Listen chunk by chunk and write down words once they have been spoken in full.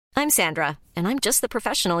I'm Sandra, and I'm just the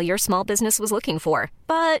professional your small business was looking for.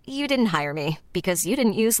 But you didn't hire me because you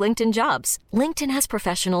didn't use LinkedIn Jobs. LinkedIn has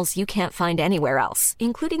professionals you can't find anywhere else,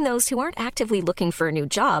 including those who aren't actively looking for a new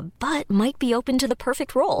job, but might be open to the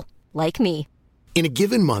perfect role, like me. In a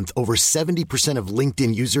given month, over 70% of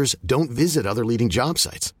LinkedIn users don't visit other leading job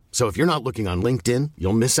sites. So if you're not looking on LinkedIn,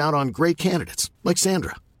 you'll miss out on great candidates like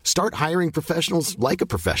Sandra. Start hiring professionals like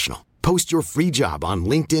a professional. Post your free job on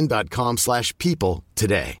linkedin.com/people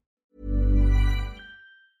today.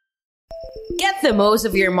 Get the most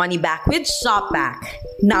of your money back with ShopBack.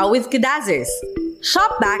 Now with Kudazzers.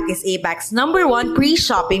 ShopBack is APAC's #1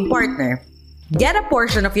 pre-shopping partner. Get a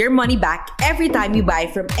portion of your money back every time you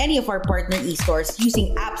buy from any of our partner e-stores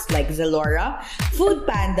using apps like Zalora,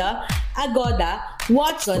 Foodpanda, Agoda,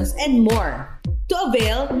 Watsons, and more. To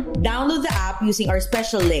avail, download the app using our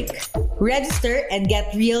special link. Register and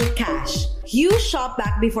get real cash. Use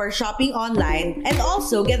ShopBack before shopping online and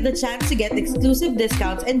also get the chance to get exclusive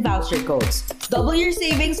discounts and voucher codes. Double your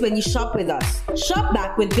savings when you shop with us.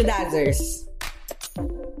 ShopBack with Kudazzers.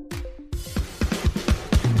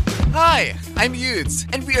 Hi, I'm Yudes,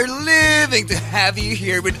 and we are living to have you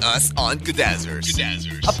here with us on Kudazzers.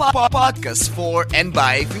 A podcast for and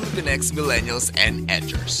by Filipinx millennials and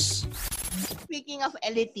edgers. Speaking of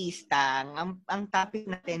elitista, ang topic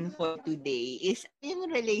natin for today is yung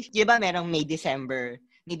relationship. Di ba merong May-December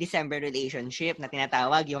relationship na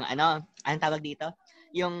tinatawag yung anong tawag dito?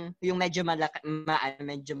 Yung medyo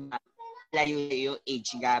layo yung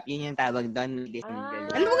age gap. Yun yung tawag doon.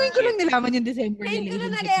 Alam mo ngayon ko lang nalaman yung December relationship. Ngayon ko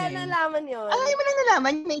na kaya nalaman yun. Ngayon mo lang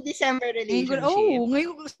nalaman yung May December relationship. Ngayon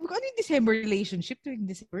ko ano yung December relationship tuwing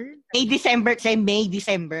December? May December.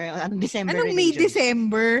 Anong December Anong May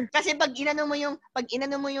December? Kasi pag inano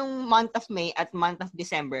mo yung month of May at month of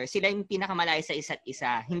December, sila yung pinakamalayo sa isa't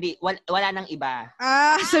isa. Hindi, wala nang iba.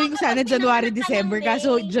 Sabi ko sana January, December.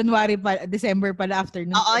 Kaso January pa, December pala after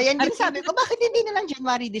nun. Oo, yan din sabi ko. Bakit hindi na lang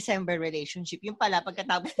January, December relationship? Yung pala,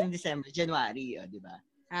 pagkatapos ng December, January, di ba?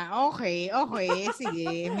 Okay.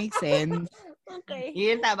 Sige, makes sense. Okay.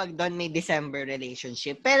 Yun yung tawag doon, may December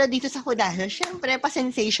relationship. Pero dito sa Kudazzers, syempre,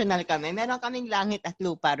 pa-sensational kami. Meron kaming langit at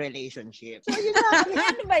lupa relationship. So, yun na.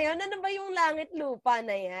 Ano ba yun? Ano ba yung langit lupa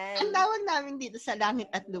na yan? Ang tawag namin dito sa langit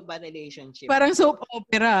at lupa relationship. Parang soap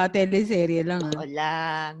opera, teleserye lang.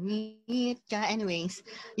 Langit ka. Anyways,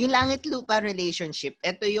 yung langit lupa relationship,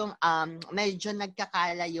 ito yung medyo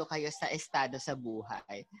nagkakalayo kayo sa estado sa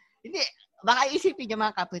buhay. Hindi, baka isipin niyo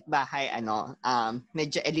mga kapitbahay,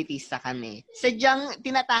 medyo elitista kami. Sadyang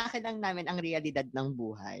tinatake lang namin ang realidad ng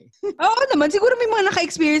buhay. Oo naman, siguro may mga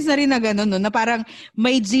naka-experience na rin na gano'n, no? Na parang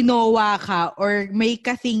may ginawa ka or may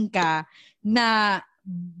kathing ka na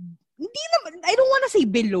hindi naman, I don't wanna say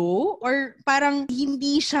below or parang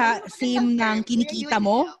hindi siya same ng kinikita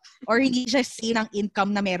mo or hindi siya same ng income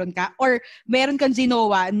na meron ka or meron kang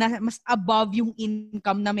ginawa na mas above yung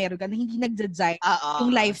income na meron ka na hindi nagja-jive yung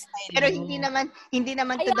lifestyle. Pero hindi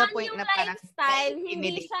naman to the point na parang lifestyle,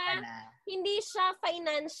 hindi siya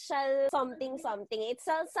financial something. It's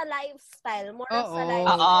sa lifestyle. More sa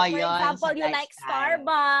lifestyle. For example, you like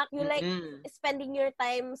Starbucks, you like spending your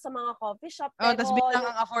time sa mga coffee shop. Tapos bilang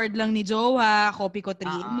ang afford lang ni Jowa, coffee ko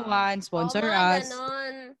 3-in-1, sponsor us.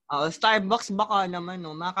 Starbucks baka naman,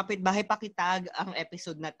 no? Mga kapitbahay, pakitag ang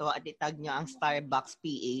episode na to at itag nyo ang Starbucks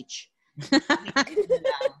PH.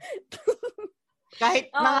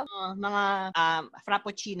 Kahit mga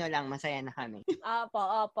frappuccino lang, masaya na kami.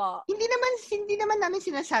 Opo. Hindi naman namin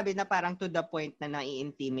sinasabi na parang to the point na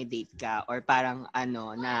nai-intimidate ka or parang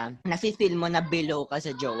na nafe-feel mo na below ka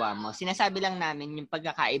sa jowa mo. Sinasabi lang namin yung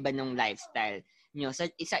pagkakaiba ng lifestyle nyo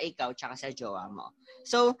sa ikaw tsaka sa jowa mo.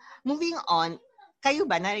 So, moving on, kayo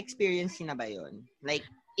ba na-experience na ba yun? Like,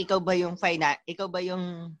 ikaw ba yung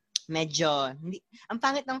medyo, ang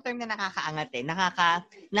pangit ng term na nakakaangat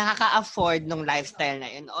nakaka-afford nung lifestyle na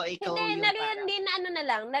yun? O ikaw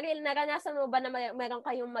naranasan mo ba na meron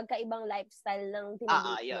kayong magkaibang lifestyle ng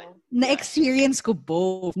tinidate mo? Na-experience ko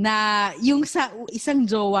both. Na yung sa isang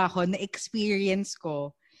jowa ko, na-experience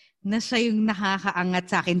ko na siya yung nakakaangat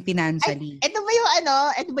sa akin financially. Ito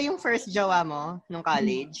ba yung first jowa mo nung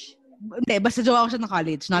college? Hindi, basta jowa ko siya nung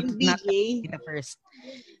college. Not the first.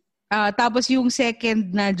 Tapos yung second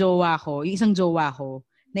na jowa ko, yung isang jowa ko,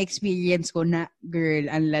 na-experience ko na, girl,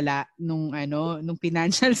 ang lala nung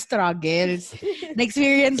financial struggles.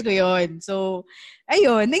 Na-experience ko yon. So,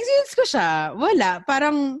 ayun, na-experience ko siya. Wala,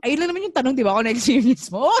 parang, ayun lang naman yung tanong, di ba, ako na-experience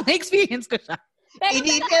mo? Na-experience ko siya.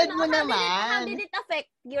 I-detailed mo naman. How did it affect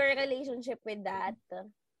your relationship with that?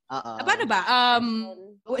 Paano ba?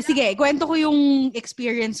 Sige, kwento ko yung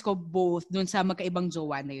experience ko both dun sa magkaibang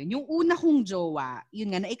jowa na yun. Yung una kong jowa,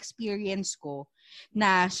 yun nga, na-experience ko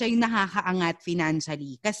na siya yung nakakaangat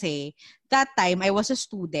financially. Kasi that time, I was a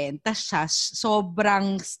student, tas siya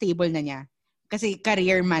sobrang stable na niya. Kasi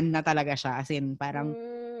career man na talaga siya. As in, parang,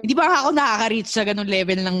 hindi pa ako nakaka-reach sa ganun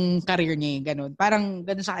level ng career niya. Ganun. Parang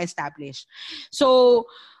ganun siya ka-establish. So,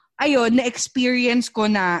 ayun, na-experience ko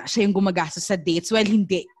na siya yung gumagastos sa dates. Well,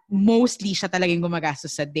 hindi. Mostly siya talaga yung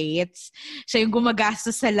gumagastos sa dates. Siya yung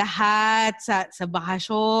gumagastos sa lahat, sa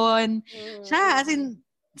bakasyon. Siya, as in,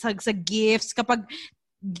 sa gifts. Kapag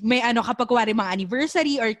kapag kuwari mga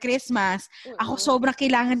anniversary or Christmas, ako sobrang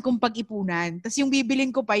kailangan kong pag-ipunan. Tapos yung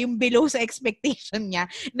bibilin ko pa, yung below sa expectation niya,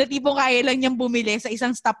 na tipong kaya lang niyang bumili sa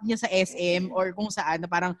isang stop niya sa SM or kung saan, na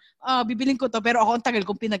parang, bibilin ko to, pero ako ang tagal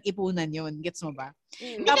kong pinag-ipunan yun. Gets mo ba?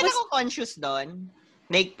 Hindi ka na ako conscious doon?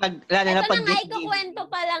 Like, lalo na pag ikukwento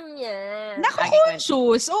pa lang niya.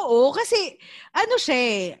 Nako-conscious, oo. Kasi,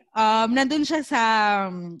 siya nandun siya sa,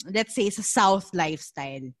 let's say, sa South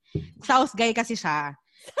lifestyle. South guy kasi siya.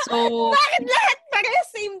 So, bakit lahat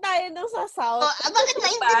same tayo nung sa South? Bakit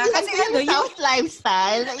naintindihan kasi yung South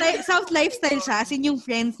lifestyle? South lifestyle siya. As in, yung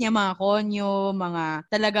friends niya, mga konyo, mga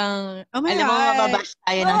talagang, oh my God. Alam mo, mababash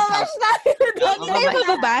tayo ng South. Hindi tayo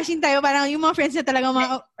mababashin tayo. Parang yung mga friends niya talagang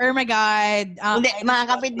mga, oh my God. Hindi, mga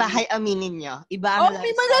kapitbahay, aminin nyo. Iba ang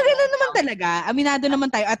may mga gano'n naman talaga. Aminado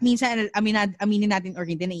naman tayo. At minsan, aminin natin or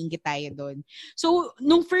hindi, nainggit tayo doon. So,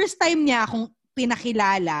 nung first time niya akong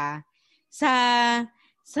pinakilala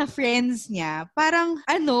sa friends niya, parang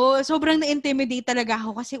sobrang na-intimidate talaga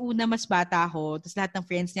ako kasi una mas bata ako, tapos lahat ng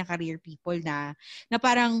friends niya career people na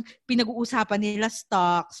parang pinag-uusapan nila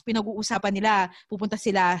stocks, pinag-uusapan nila pupunta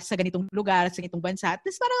sila sa ganitong lugar, sa ganitong bansa.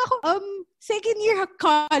 Tapos parang ako, second year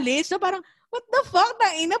college, so parang, what the fuck?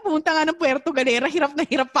 Pumunta nga ng Puerto Galera, hirap na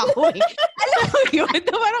hirap ako eh. Alam mo yun?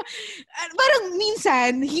 Parang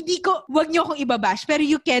minsan, wag niyo akong ibabash, pero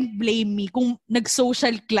you can't blame me kung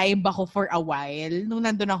nag-social climb ako for a while. Nung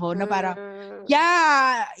nandun ako, na parang,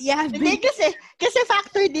 Hindi, kasi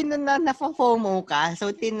factor din na na-FOMO ka,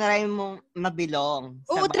 so tinry mo mabilong.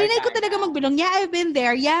 Oo, trinay ko talaga magbilong. Yeah, I've been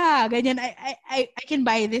there. Yeah, ganyan. I can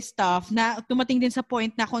buy this stuff. Na tumating din sa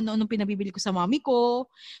point na ako nung pinabibili ko sa mommy ko,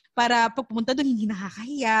 para pag pumunta doon, hindi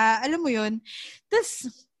nakakahiya. Alam mo yun?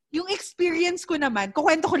 Tapos, yung experience ko naman,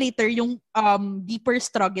 kukwento ko later yung deeper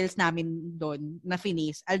struggles namin doon na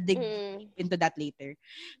finis. I'll dig into that later.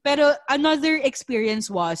 Pero another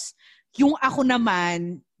experience was, yung ako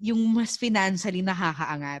naman, yung mas financially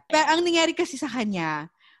nakakaangat. Pero ang nangyari kasi sa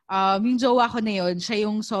kanya, yung jowa ko na yun,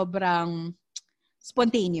 siya yung sobrang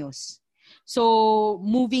spontaneous. So,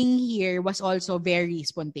 moving here was also very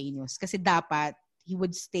spontaneous. Kasi dapat, he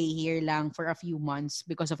would stay here lang for a few months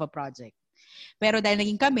because of a project. Pero dahil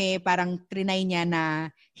naging kami, parang trinay niya na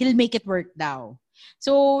he'll make it work daw.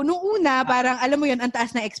 So, nung una, parang alam mo yun, ang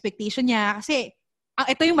taas na expectation niya. Kasi,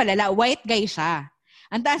 ito yung malala, white guy siya.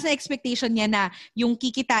 Ang taas na expectation niya na yung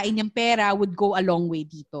kikitain niyang pera would go a long way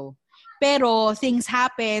dito. Pero, things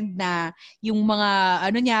happened na yung mga,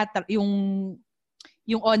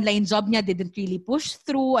 yung online job niya didn't really push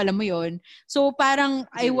through, alam mo yun. So, parang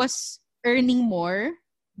I was earning more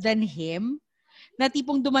than him, na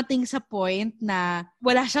tipong dumating sa point na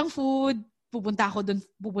wala siyang food, pupunta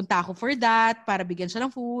ako for that, para bigyan siya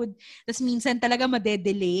ng food. Tapos minsan talaga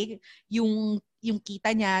madedelay yung kita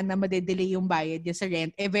niya, na madedelay yung bayad niya sa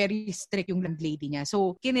rent, very strict yung landlady niya.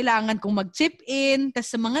 So, kinailangan kong mag-chip in, tas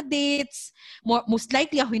sa mga dates, most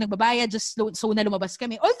likely ako yung nagbabayad, just so na lumabas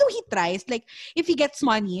kami. Although he tries, like, if he gets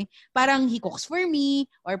money, parang he cooks for me,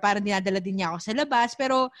 or parang dinadala din niya ako sa labas,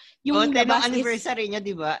 pero yung labas anniversary niya,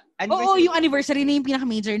 di ba? Oo, yung anniversary na yung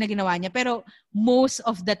pinaka-major na ginawa niya, pero most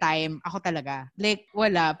of the time, ako talaga. Like,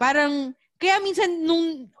 wala. Parang, kaya minsan,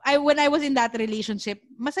 when I was in that relationship,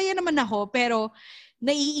 masaya naman ako, pero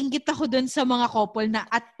naiinggit ako dun sa mga couple na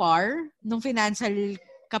at par nung financial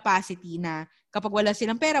capacity, na kapag wala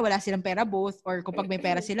silang pera both, or kapag may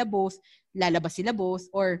pera sila both, lalabas sila both,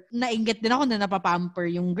 or nainggit din ako na napapamper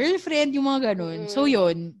yung girlfriend, yung mga ganun. So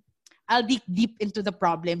yun, I'll dig deep into the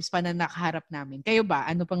problems pa na nakaharap namin. Kayo ba?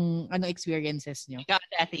 Ano experiences nyo? Ikaw,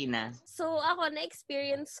 Athena. So, ako,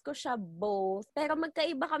 na-experience ko siya both. Pero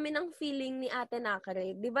magkaiba kami ng feeling ni Ate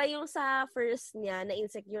Nakare. Di ba yung sa first niya,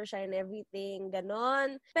 na-insecure siya and everything,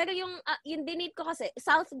 ganon. Pero yung dinate ko kasi,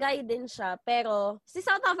 South guy din siya. Pero, si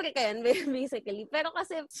South Africa yun, basically. Pero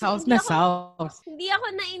kasi, South na South. Hindi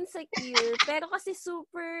ako na-insecure. Pero kasi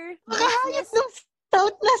super... Makahayat nung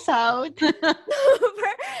South na South.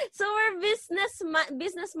 So, we're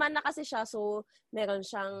businessman na kasi siya. So, meron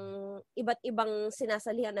siyang iba't ibang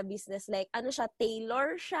sinasalihan na business. Like,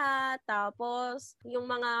 tailor siya. Tapos, yung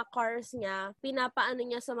mga cars niya, pinapaano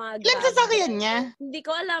niya sa mga Ilan sasakyan niya? Hindi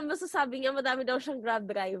ko alam. Basta sabi niya, madami daw siyang Grab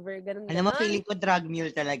driver. Ganun. Alam mo, feeling ko drug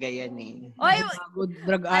mule talaga yan eh. Oy,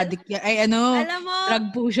 drug addict yan. Ay, alam mo, drug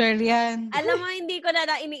pusher yan. Alam mo, hindi ko na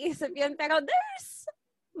iniisip yan. Pero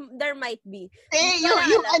there might be.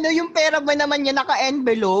 Yung pera ba naman niya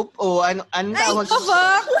naka-envelope? O ano tawag?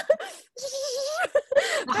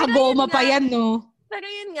 Nakagoma pa yan, no? Pero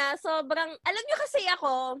yun nga, sobrang, alam nyo kasi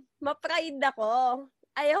ako, ma-pride ako.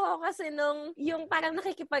 Ayoko kasi yung parang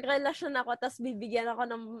nakikipagrelasyon ako, tapos bibigyan ako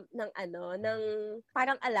ng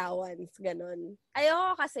parang allowance, ganun.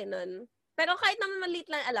 Ayoko kasi nun. Pero kahit naman maliit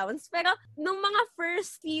lang allowance, pero nung mga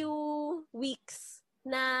first few weeks,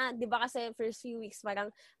 na, di ba kasi first few weeks, parang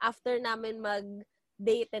after namin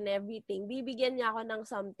mag-date and everything, bibigyan niya ako ng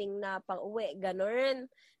something na pang-uwi, ganun.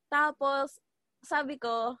 Tapos, sabi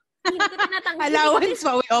ko, hindi ko tinatanggap. Allowance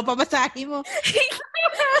pa, papasahin mo.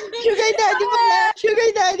 Sugar daddy pala. Sugar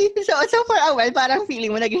daddy. So for a while, parang feeling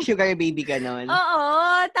mo naging sugar baby ka nun. Oo.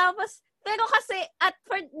 Tapos, pero kasi,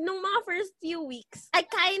 nung mga first few weeks, I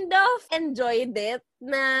kind of enjoyed it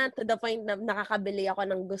na to the point na nakakabili ako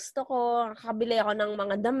ng gusto ko, nakakabili ako ng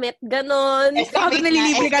mga damit, ganon. Tapos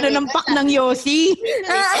nalilibre ka na ng pack ng Yossi.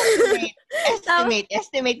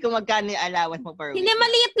 Estimate kung magkano yung allowance mo per week. Hindi,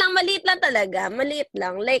 maliit lang talaga. Maliit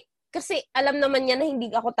lang. Like, kasi alam naman niya na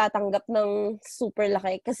hindi ako tatanggap ng super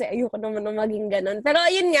laki kasi ayoko naman na maging ganon. Pero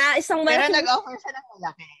ayun nga, Pero nag-offer siya ng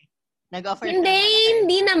malaki.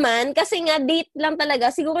 Hindi naman. Kasi nga, date lang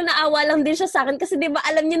talaga. Siguro naawa lang din siya sa akin. Kasi diba,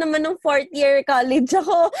 alam niyo naman nung 4th year college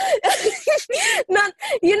ako.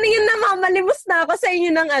 Yun namamalimos na ako sa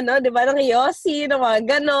inyo ng diba, ng Yossi, ng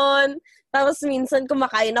mga ganon. Tapos minsan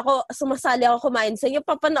kumakain ako, sumasali ako kumain sa inyo,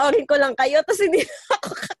 papanoorin ko lang kayo, tapos hindi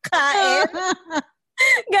ako kakain.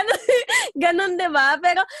 Ganon, diba?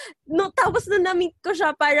 Pero, tapos nung na-meet ko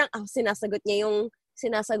siya, parang,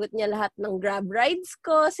 sinasagot niya lahat ng Grab rides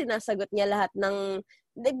ko, sinasagot niya lahat ng,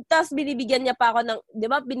 tapos binibigyan niya pa ako ng, di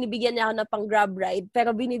ba, binibigyan niya ako ng pang Grab ride, pero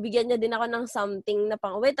binibigyan niya din ako ng something na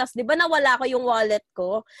pang uwi. Tapos, di ba, nawala ko yung wallet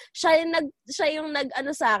ko? Siya yung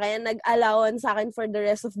sa akin, nag-allowance sa akin for the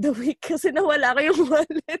rest of the week kasi nawala ko yung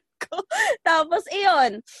wallet ko. Tapos,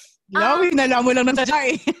 iyon. Nala mo lang ng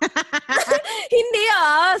sadya eh. Hindi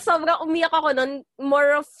sobrang umiyak ako nun.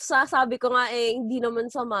 More of sabi ko nga hindi naman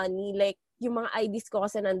sa money. Like, yung mga IDs ko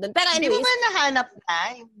kasi nandun. Pero anyways. Hindi mo ba nahanap na?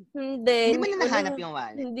 Hindi mo na nahanap yung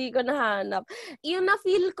wallet? Hindi ko nahanap. Yung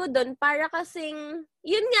na-feel ko dun, para kasing,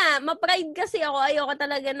 yun nga, ma-pride kasi ako. Ayoko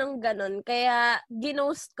talaga ng ganun. Kaya,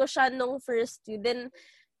 ginost ko siya nung first year. Then,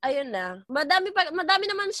 ayun na. Madami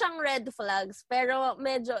naman siyang red flags. Pero,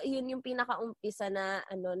 medyo, yun yung pinaka-umpisa na,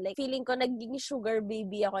 like, feeling ko naging sugar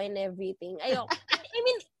baby ako and everything. Ayoko.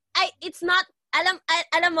 It's not,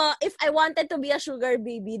 alam mo, if I wanted to be a sugar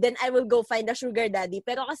baby, then I will go find a sugar daddy.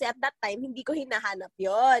 Pero kasi at that time, hindi ko hinahanap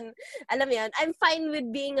yon. Alam mo yan, I'm fine with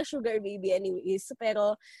being a sugar baby anyways.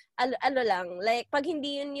 Pero, lang, like, pag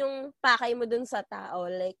hindi yun yung pakay mo dun sa tao,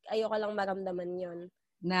 like, ayoko lang maramdaman yon.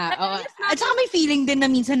 At saka may feeling din na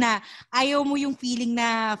minsan na ayaw mo yung feeling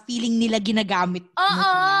nila ginagamit mo.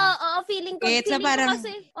 Oo, feeling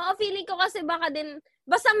ko kasi baka din,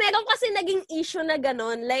 basta meron kasi naging issue na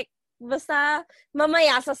ganun, like, basta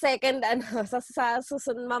mamaya sa second sa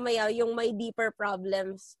susunod mamaya yung may deeper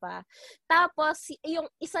problems pa. Tapos yung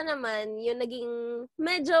isa naman yung naging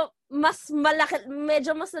medyo mas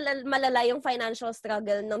malala yung financial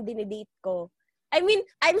struggle nung dinidate ko. I mean,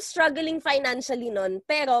 I'm struggling financially nun,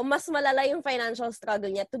 pero mas malala yung financial struggle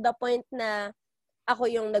niya to the point na ako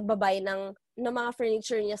yung nagbabay ng mga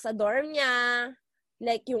furniture niya sa dorm niya,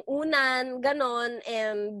 like yung unan, ganon,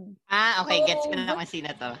 and okay, gets ko na kung sino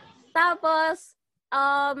to. Tapos,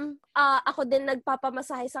 ako din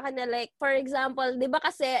nagpapamasahe sa kanya. Like, for example, di ba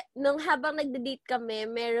kasi, nung habang nagde-date kami,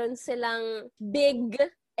 meron silang big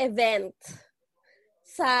event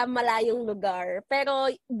sa malayong lugar.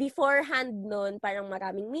 Pero, beforehand nun, parang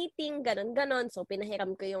maraming meeting, ganon-ganon. So,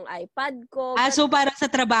 pinahiram ko yung iPad ko. So parang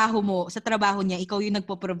sa trabaho niya, ikaw yung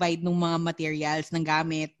nagpo-provide ng mga materials, ng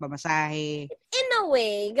gamit, pamasahe. In a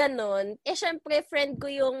way, ganon. Syempre, friend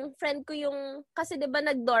ko yung, kasi diba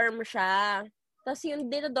nag-dorm siya. Tapos yung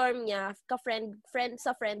dinodorm niya, sa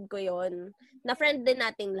friend ko yon, na friend din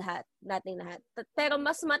nating lahat. Pero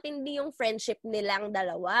mas matindi yung friendship nilang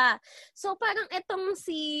dalawa. So parang etong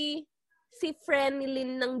si si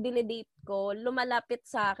Frenilyn ng dinedate ko, lumalapit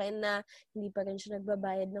sa akin na hindi pa rin siya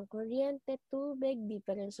nagbabayad ng kuryente, tubig, hindi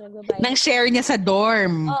pa rin siya nagbabayad. Nang share niya sa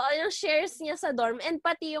dorm. Oo, yung shares niya sa dorm and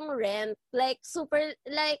pati yung rent. Like, super,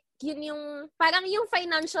 like, yun yung, parang yung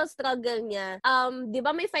financial struggle niya. Di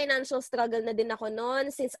ba may financial struggle na din ako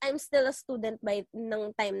noon since I'm still a student by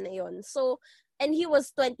ng time na yon. So, and he was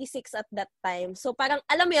 26 at that time. So, parang,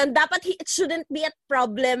 alam mo yun, dapat it shouldn't be a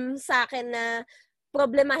problem sa akin na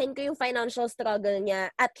problemahin ko yung financial struggle niya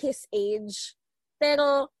at his age.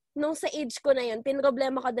 Pero, nung sa age ko na yun,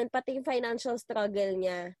 pinroblema ko din pati yung financial struggle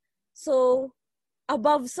niya. So,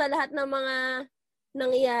 above sa lahat ng mga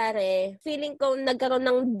nangyayari, feeling ko nagkaroon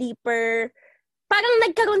ng deeper, parang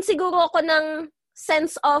nagkaroon siguro ako ng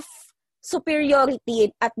sense of superiority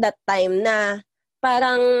at that time na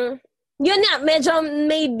parang, yun nga, medyo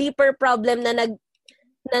may deeper problem na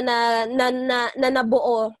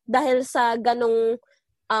nabuo dahil sa ganong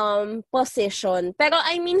position. Pero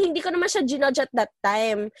I mean, hindi ko naman siya ginudge at that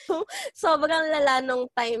time. Sobrang lala nung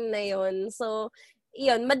time na yun. So,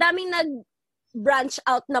 yun, madaming nag-branch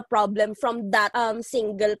out na problem from that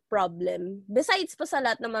single problem. Besides pa sa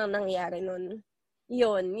lahat ng mga nangyari nun.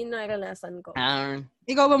 Yun naranasan ko.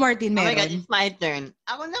 Ikaw ba, Martin, meron? Oh my God, it's my turn.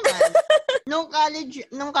 Ako naman, nung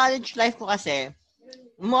college life ko kasi,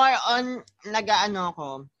 more on nag-aano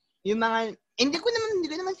ako, yung mga, hindi ko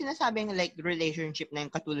naman sinasabing like relationship na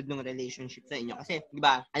yung katulad ng relationship sa inyo. Kasi, di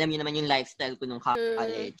ba, alam niyo naman yung lifestyle ko nung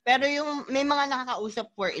college. Pero yung may mga nakakausap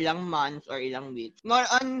for ilang months or ilang weeks. More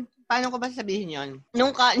on, paano ko ba sabihin yun?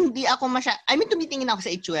 Hindi ako tumitingin ako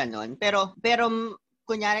sa itsura nun. Pero,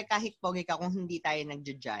 kunyari kahit pogi ka, kung hindi tayo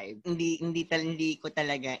nagja-jive, hindi ko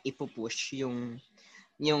talaga ipupush yung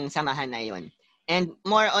samahan na yun. And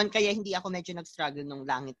more on, kaya hindi ako medyo nag-struggle nung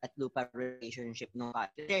langit at lupa relationship nung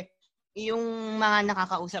kasi yung mga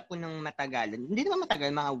nakakausap ko ng matagal, hindi naman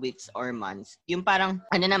matagal, mga weeks or months, yung parang,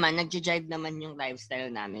 nagja-jive naman yung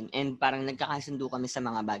lifestyle namin and parang nagkakasundo kami sa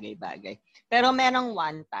mga bagay-bagay. Pero merong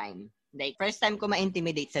one time, like, first time ko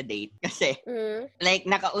ma-intimidate sa date kasi, like,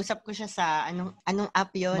 nakausap ko siya sa, anong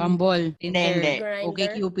app yun? Bumble. Hindi.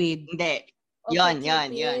 Okay, Cupid. Hindi. Yon.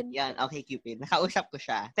 Okay, Cupid. Nakausap ko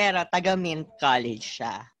siya. Pero taga-Mint College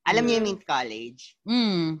siya. Alam niyo yung Mint College?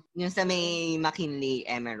 Yung sa may McKinley,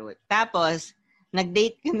 Emerald. Tapos,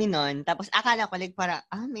 nag-date kami nun. Tapos, akala ko, like, parang,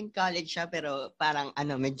 Mint College siya, pero parang,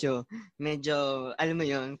 medyo, alam mo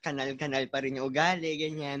yun, kanal-kanal pa rin yung ugali,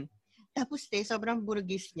 ganyan. Tapos, sobrang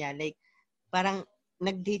burgis niya. Like, parang,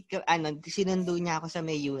 nag-date sinundo niya ako sa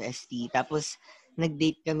may UST. Tapos,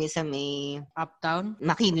 nag-date kami sa may Uptown?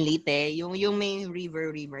 McKinley, yung may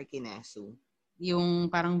River Kineso. Yung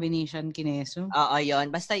parang Venetian Kineso? Oo,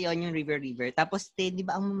 yun. Basta yun, yung River. Tapos, di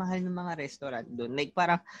ba ang mahal ng mga restaurant doon? Like,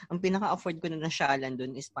 parang, ang pinaka-afford ko na nasyalan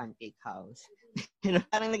doon is Pancake House.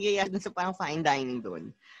 Parang nag-iayas doon sa parang fine dining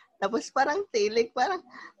doon. Tapos, parang, like, parang,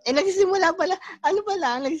 nagsisimula pala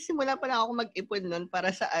ako mag-ipon noon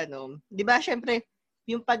para sa di ba, syempre,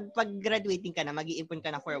 yung pag-graduating ka na, mag-iipon ka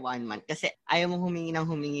na for 1 month kasi ayaw mo humingi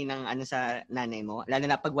ng sa nanay mo, lalo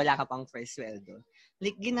na pag wala ka pang first sweldo.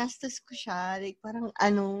 Like, ginastos ko siya. Like, parang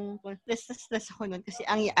stress ako nun kasi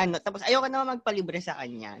tapos ayoko naman magpalibre sa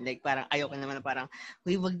kanya. Like, parang ayoko naman na parang,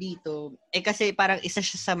 huy, wag dito. Kasi parang isa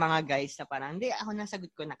siya sa mga guys na parang, hindi, ako nasagot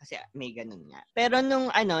ko na kasi may ganun nga. Pero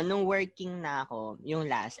nung working na ako,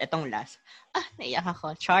 etong last, naiyak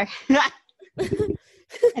ako, char.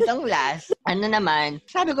 Itong last, naman,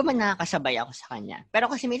 sabi ko man nakakasabay ako sa kanya.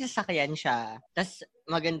 Pero kasi may sasakyan siya, tas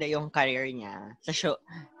maganda yung career niya sa show.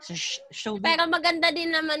 Pero maganda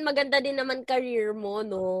din naman career mo,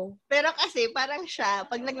 no? Pero kasi parang siya,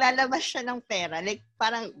 pag naglalabas siya ng pera, like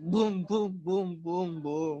parang boom, boom, boom, boom,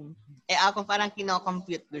 boom. Ako parang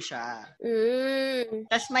kino-compute ko siya.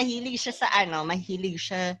 Tas mahilig siya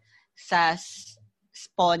sa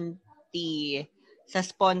sponty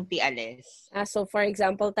alis. So for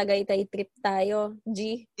example, Tagaytay trip tayo,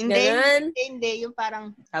 G? Hindi. Yung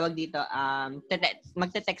parang, tawag dito,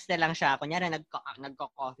 magte-text na lang siya. Kunyari,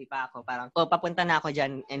 nagko-coffee pa ako. Parang, papunta na ako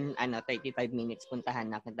dyan in 35 minutes,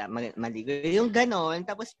 puntahan na kita, maligo. Yung ganon.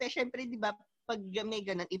 Tapos, syempre, di ba, pag may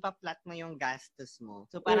ganon, ipa-flat mo yung gastos mo.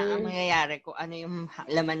 So, parang ang mangyayari ko, ano yung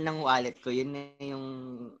laman ng wallet ko, yun na yung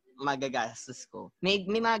magagastos ko. May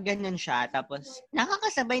mga ganun siya. Tapos,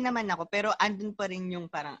 nakakasabay naman ako. Pero, andun pa rin yung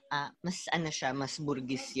parang, mas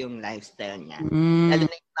burgis yung lifestyle niya. Lalo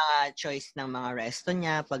na yung mga choice ng mga resto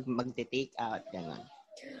niya, pag magte-take out, gano'n.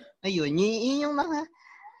 Ayun, yun yung mga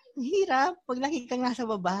hirap pag nakikita nasa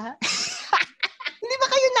baba. Hindi ba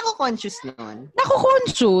kayo nako-conscious nun?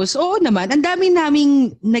 Nako-conscious? Oo naman. Ang dami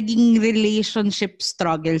naming naging relationship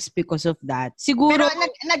struggles because of that. Siguro... Pero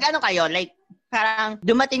nag-ano kayo? Like, parang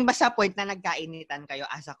dumating ba sa point na nagkainitan kayo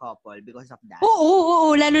as a couple because of that?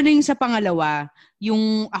 Oo. Lalo na yung sa pangalawa.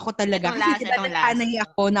 Yung ako talaga. Kasi sanay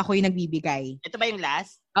ako na ako yung nagbibigay. Ito ba yung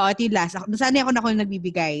last? Oo, ito yung last. Sanay ako na ako yung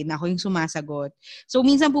nagbibigay, na ako yung sumasagot. So,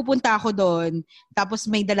 minsan pupunta ako doon, tapos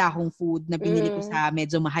may dala akong food na binili ko sa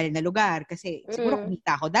medyo mahal na lugar. Kasi siguro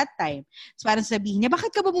kumita ako that time. So, parang sabihin niya,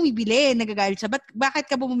 bakit ka ba bumibili? Nagagalit siya. Bakit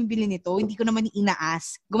ka ba bumibili nito? Hindi ko naman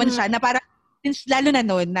ina-ask. Gumano siya na parang, lalo na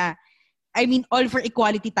noon na, I mean, all for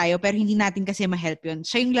equality tayo, pero hindi natin kasi ma-help yun.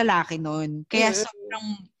 Siya yung lalaki noon. Kaya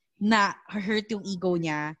sobrang na-hurt yung ego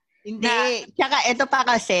niya. Hindi. Tsaka ito pa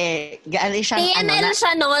kasi, galing siyang TNL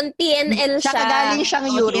siya noon. TNL siya. Tsaka galing siyang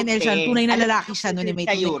Europe. TNL siya. Tunay na lalaki siya noon. May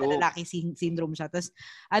tunay na lalaki syndrome siya. Tapos,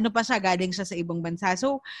 pa siya, galing siya sa ibang bansa.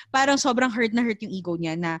 So, parang sobrang hurt na hurt yung ego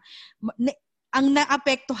niya na ang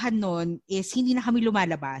naapektuhan nun is hindi na kami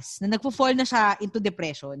lumalabas. Na nagpo-fall na siya into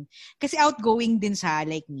depression. Kasi outgoing din siya,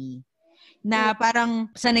 like me. Na parang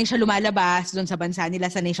sanay siya lumalabas doon sa bansa nila,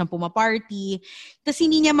 sanay siyang pumaparty. Tapos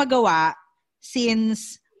hindi niya magawa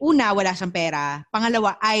since una, wala siyang pera.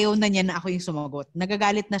 Pangalawa, ayaw na niya na ako yung sumagot.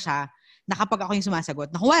 Nagagalit na siya na kapag ako yung sumasagot.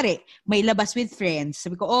 Na kunwari, may labas with friends.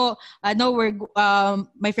 Sabi ko,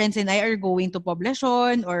 my friends and I are going to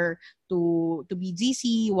Poblacion or to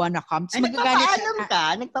BGC, wanna come. So, nagpapaalam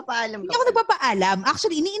ka? Hindi ako nagpapaalam.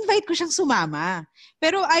 Actually, ini-invite ko siyang sumama.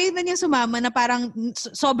 Pero ayaw na niya sumama na parang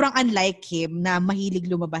sobrang unlike him na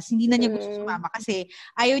mahilig lumabas. Hindi na niya gusto sumama kasi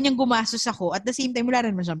ayaw niyang gumastos ako. At the same time, wala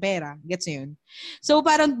rin naman siyang pera. Gets niyo yun? So,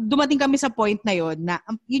 parang dumating kami sa point na yun na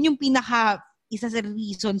yun yung isa sa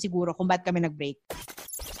reason siguro kung ba't kami nag-break.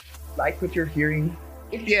 Like what you're hearing?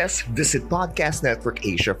 If yes, visit Podcast Network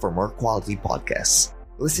Asia for more quality podcasts.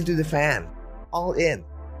 Listen to The Fan, All In,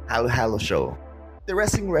 Halo Halo Show, The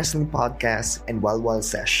Wrestling Podcast, and Wild Wild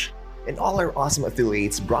Sesh, and all our awesome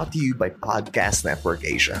affiliates brought to you by Podcast Network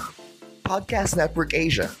Asia. Podcast Network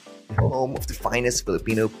Asia, the home of the finest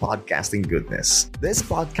Filipino podcasting goodness. This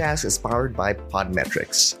podcast is powered by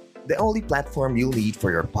Podmetrics, the only platform you'll need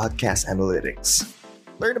for your podcast analytics.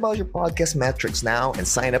 Learn about your podcast metrics now and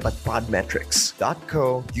sign up at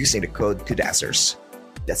podmetrics.co using the code KUDAZZERS.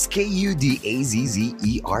 That's KUDAZZERS.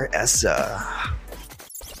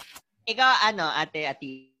 Ikaw, Ate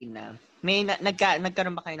Athena, may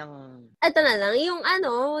nagkaroon ba kayo ng... Ito na lang,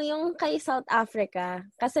 yung kay South Africa.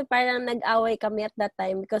 Kasi parang nag-away kami at that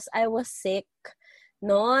time because I was sick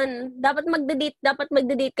noon. Dapat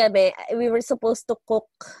magde-date kami. We were supposed to cook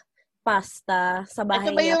pasta sa bahay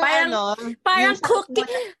niya. Parang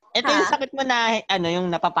cooking. Ito yung sakit mo na, yung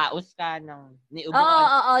napapaus ka ng niubo.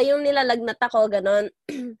 Oo, yung nilalagnat ako, ganon.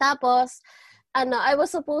 Tapos, I was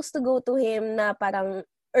supposed to go to him na parang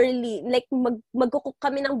early, like magkukook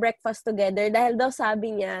kami ng breakfast together dahil daw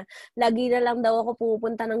sabi niya, lagi na lang daw ako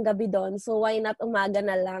pupunta ng gabi doon, so why not umaga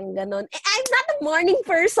na lang, ganon. I'm not a morning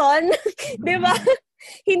person, di ba?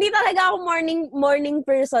 Hindi talaga ako morning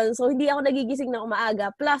person, so hindi ako nagigising na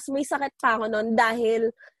umaga. Plus, may sakit pa ako noon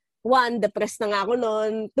dahil 1, depressed na nga ako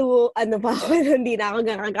noon. 2, pa ako, hindi na ako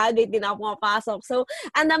gagagamit, hindi na ako pumapasok. So,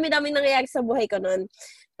 ang dami-dami nangyayari sa buhay ko noon.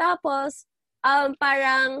 Tapos,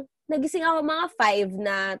 parang, nagising ako mga 5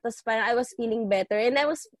 na, tapos parang I was feeling better. And I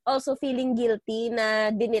was also feeling guilty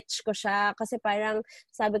na dinitch ko siya. Kasi parang,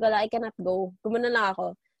 sabi ko lang, I cannot go. Gumano lang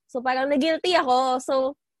ako. So, parang na-guilty ako.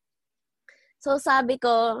 So sabi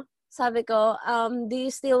ko, do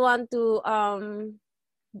you still want to,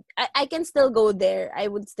 I can still go there. I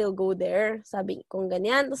would still go there. Sabi kong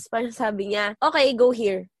ganyan. Tapos parang sabi niya, okay, go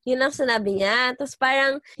here. Yun lang sinabi niya. Tapos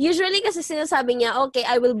parang, usually kasi sinasabi niya, okay,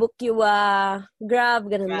 I will book you a Grab,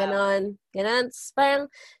 ganon. Tapos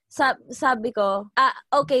parang sabi ko,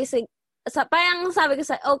 okay, parang sabi ko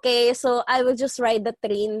okay, so I will just ride the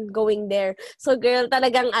train going there. So girl,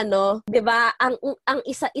 talagang 'di ba? Ang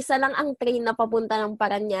isa lang ang train na papunta ng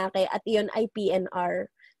Parañaque at iyon ay PNR.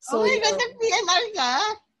 So, nag-PNR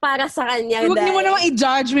ka? Para sa kanya. Huwag niyo mo naman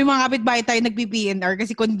i-judge. May mga kapitbahay tayo nag-PNR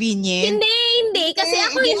kasi convenient. Hindi. Kasi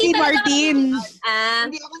ako Si hindi Martin.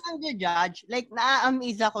 Hindi ako nag-judge. Like,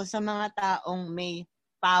 naa-amaze ako sa mga taong may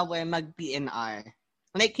power mag-PNR.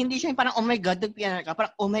 Like, hindi siya yung parang, oh my God, nag-PNR ka.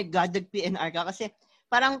 Parang, oh my God, nag-PNR ka. Kasi,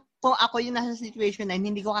 parang, kung ako yung nasa situation na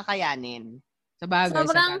hindi ko kakayanin.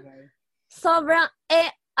 Sobrang,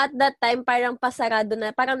 at that time, parang pasarado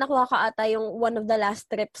na. Parang nakuha ka ata yung one of the last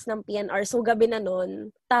trips ng PNR. So, gabi na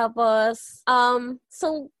nun. Tapos,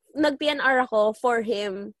 so, nag-PNR ako for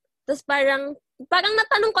him. Tapos parang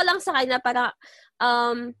natanong ko lang sa kanya, parang,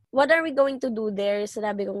 what are we going to do there?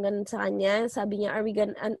 Sinabi ko ganun sa kanya. Sabi niya, are we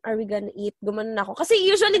gonna eat? Gumanon ako. Kasi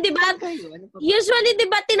usually, di ba,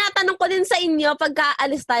 tinatanong ko din sa inyo, pagka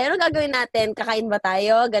alis tayo, ano gagawin natin? Kakain ba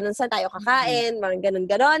tayo? Ganun sa tayo kakain? Mga ganun.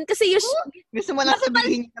 Kasi usually, gusto mo lang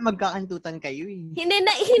sabihin na magkakantutan kayo eh.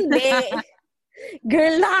 Hindi.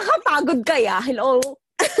 Girl, nakakapagod kaya. Hello?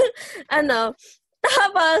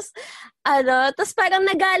 Tapos parang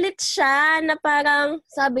nagalit siya na parang,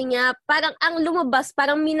 sabi niya, parang ang lumabas,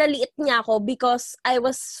 parang minaliit niya ako because I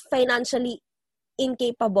was financially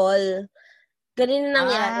incapable. Ganun na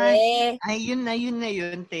nangyari. Yun na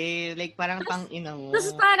yun, te. Like, parang pang-ina mo.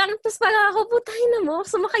 Tapos parang ako, putay na mo,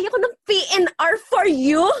 sumakay ako ng PNR for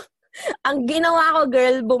you? Ang ginawa ko,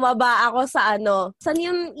 girl, bumaba ako sa saan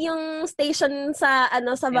yung station sa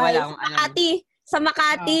bahay? Sa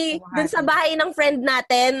Makati, dun sa bahay ng friend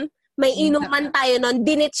natin, may inuman tayo nun.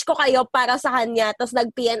 Dinitch ko kayo para sa kanya. Tapos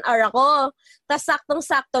nag-PNR ako. Tapos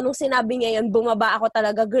saktong-sakto, nung sinabi niya yun, bumaba ako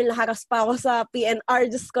talaga. Girl, naharas pa ako sa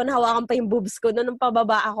PNR. Diyos ko, nahawakan pa yung boobs ko nung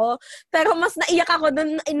pababa ako. Pero mas naiyak ako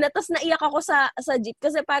dun. Tapos naiyak ako sa jeep.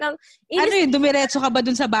 Kasi parang... dumiretso ka ba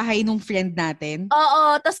dun sa bahay nung friend natin?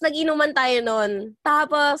 Oo. Tapos nag-inuman tayo nun.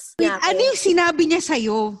 Tapos... ano yung sinabi niya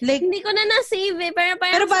sa'yo? Like, hindi ko na na-save eh.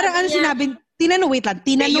 Pero parang sinabi... Tinanong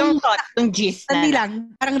yung gist na.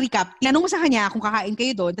 Lang, parang recap. Tinanong mo sa kanya kung kakain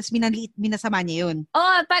kayo doon, tapos minasama niya yun.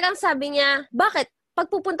 Parang sabi niya, bakit?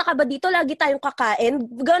 Pagpupunta ka ba dito, lagi tayong kakain?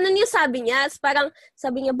 Ganon yung sabi niya. Parang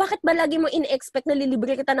sabi niya, bakit ba lagi mo in-expect na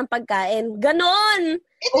lilibre kita ng pagkain? Ganon!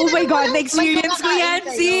 Oh my God, na-experience ko yan,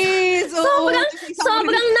 sis!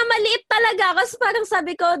 Sobrang namaliit talaga. Kasi parang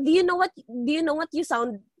sabi ko, do you know what you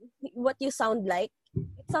sound like?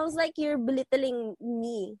 It sounds like you're belittling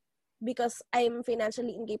me. Because I'm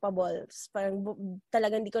financially incapable. Parang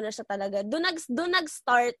talagang hindi ko na siya talaga. Doon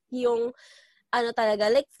nag-start yung talaga.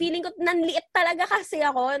 Like, feeling ko nanliit talaga kasi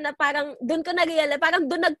ako na parang doon ko nag-realize, parang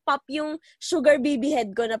doon nag-pop yung sugar baby head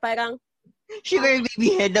ko na parang sugar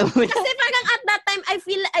baby head daw. Kasi parang at that time, I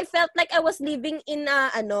felt like I was living in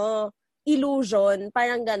illusion.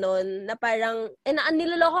 Parang ganon. Na parang,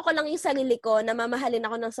 niloloko ko lang yung sarili ko na mamahalin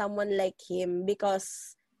ako ng someone like him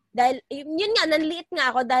because dahil, yun nga, nanliit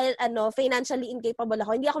nga ako dahil, financially incapable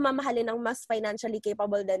ako. Hindi ako mamahalin ng mas financially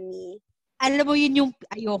capable than me. Alam mo, yun yung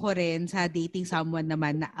ayoko rin sa dating someone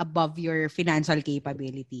naman na above your financial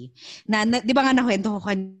capability. Di ba nga nakwento ko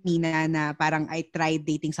kanina na parang I tried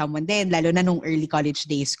dating someone din, lalo na nung early college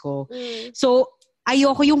days ko. So,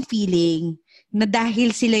 ayoko yung feeling na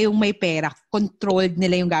dahil sila yung may pera, controlled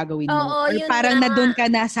nila yung gagawin mo. Or parang na doon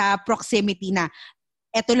ka na sa proximity na,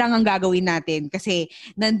 eto lang ang gagawin natin kasi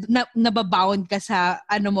nababound ka sa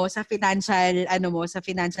sa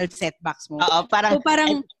financial setbacks mo. Oo,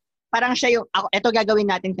 parang siya yung eto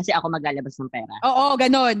gagawin natin kasi ako maglalabas ng pera. Oo,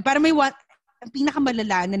 ganon. Para may ang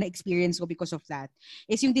pinakamalala na na-experience ko because of that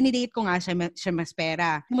is yung dinidate ko nga siya mas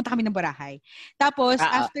pera. Pumunta kami ng Boracay. Tapos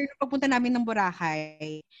after pagpunta namin ng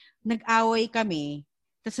Boracay, nag-away kami.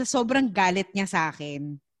 Tapos sobrang galit niya sa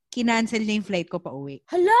akin, kinancel niya yung flight ko pa uwi.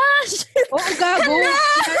 Hala! Oo, gago.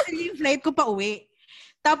 Kinancel niya yung flight ko pa uwi.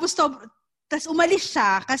 Tapos umalis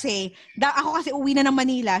siya kasi, ako kasi uwi na ng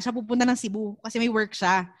Manila, siya pupunta ng Cebu kasi may work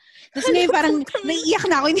siya. Tapos ngayon parang naiiyak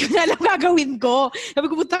na ako, hindi ko na alam gagawin ko. Sabi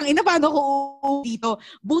ko, putang ina, paano ko dito?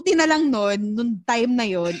 Buti na lang nung time na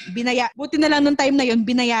yon,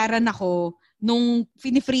 binayaran ako nung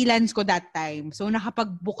freelance ko that time. So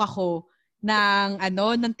nakapag-book ako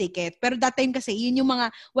ng ticket. Pero that time kasi, yun yung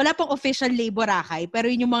mga, wala pang official Labor Boracay, pero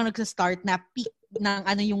yun yung mga nagsa-start na peak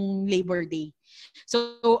ng yung Labor Day.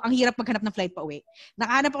 So, ang hirap maghanap ng flight pa uwi.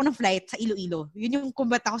 Nakahanap ako ng flight sa Iloilo. Yun yung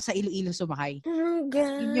kumbat ako sa Iloilo sumakay. Oh,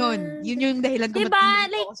 God. Yun yung dahilan kung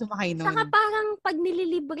ba't ako sumakay nun. Saka parang pag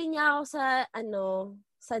nililibre niya ako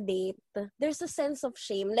sa date, there's a sense of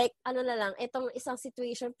shame. Like, itong isang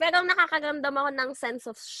situation. Pero nakakaramdam ako ng sense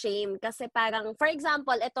of shame. Kasi parang, for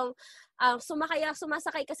example, itong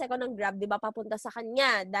sumasakay kasi ako ng Grab, di ba, papunta sa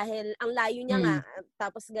kanya. Dahil ang layo niya nga.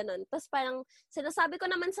 Tapos ganun. Tapos parang, sinasabi ko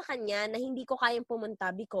naman sa kanya na hindi ko kayang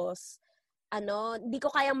pumunta because hindi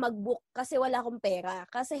ko kayang mag-book kasi wala akong pera.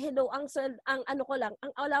 Kasi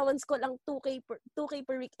ang allowance ko lang 2K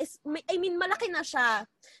per week is, malaki na siya.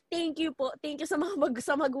 Thank you sa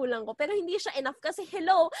sa magulang ko. Pero hindi siya enough kasi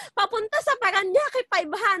papunta sa Paranaque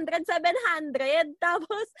 500, 700.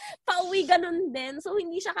 Tapos pauwi ganun din. So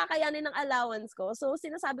hindi siya kakayanin ng allowance ko. So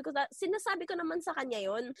sinasabi ko naman sa kanya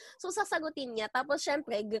yon. So sasagutin niya. Tapos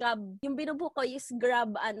syempre, Grab, yung binubook ko is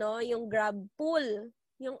Grab, yung Grab pool.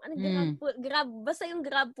 Yung basta yung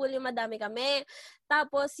grab pool yung madami kami.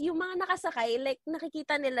 Tapos, yung mga nakasakay, like,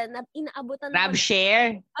 nakikita nila na inaabutan grab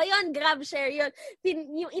share? Ayun, grab share yun.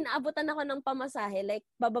 Yung inaabutan ako ng pamasahe, like,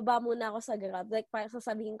 bababa muna ako sa grab. Like, parang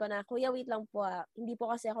sasabihin ko na, kuya, wait lang po hindi po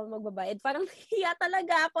kasi ako magbabayad. Parang hiya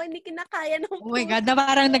talaga ako, hindi kinakaya ng Oh my God, na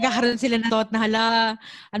parang nagkakaroon sila ng thought na, hala,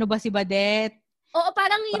 ano ba si Badet? Oo,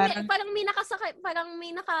 parang may nakasakay, parang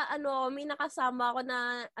may nakasama ako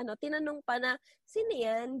na, tinanong pa na, sino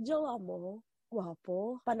yan? Jowa mo?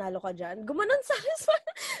 Wapo? Panalo ka dyan? Gumanon sa akin.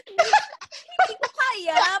 Hindi ko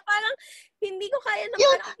kaya. Parang, hindi ko kaya na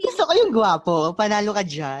parang... Gusto ko yung gwapo. Panalo ka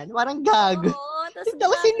dyan. Parang gago. Oo.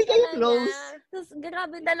 Tapos hindi kayo close. Tapos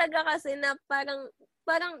grabe talaga kasi na parang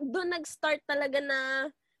doon nag-start talaga na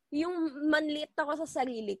yung manliit ako sa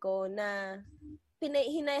sarili ko na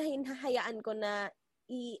hinahayaan ko na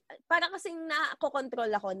parang kasing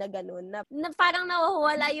nakokontrol ako na gano'n. Na parang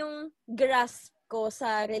nawawala yung grasp ko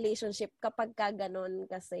sa relationship kapag ka gano'n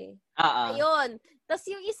kasi. Ayun. Tapos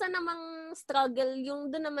yung isa namang struggle,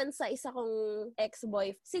 yung doon naman sa isa kong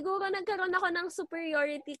ex-boyfriend. Siguro nagkaroon ako ng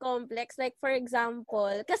superiority complex. Like for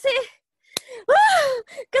example, kasi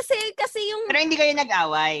yung... Pero hindi kayo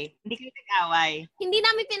nag-away. Hindi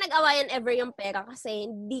namin pinag-awayan ever yung pera kasi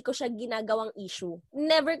hindi ko siya ginagawang issue.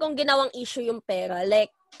 Never kong ginawang issue yung pera.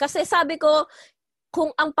 Like, kasi sabi ko,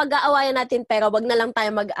 kung ang pag-aawayan natin pera, wag na lang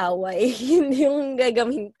tayo mag-away. Hindi yung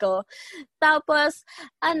gagawin ko. Tapos,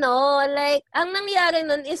 like, ang nangyari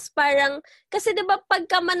nun is parang, kasi diba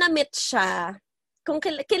pagka manamit siya, kung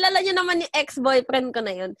kilala nyo naman yung ex-boyfriend ko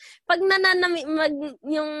na yun, pag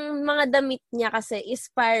yung mga damit niya kasi is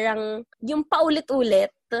parang yung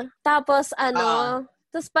paulit-ulit. Tapos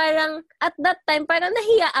tapos parang at that time, parang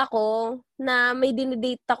nahiya ako na may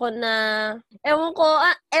dinidate ako na,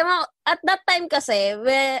 at that time kasi,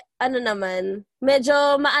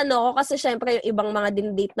 medyo maano ko kasi syempre yung ibang mga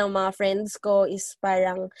dinidate ng mga friends ko is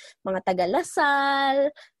parang mga taga-Lasal,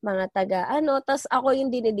 mga tas ako yung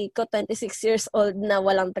dinidate ko, 26 years old na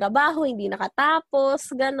walang trabaho, hindi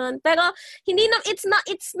nakatapos, ganon. Pero,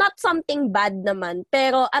 it's not something bad naman.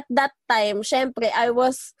 Pero at that time, syempre, I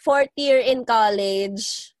was 4th year in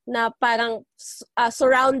college, na parang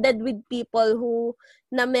surrounded with people who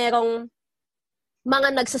na merong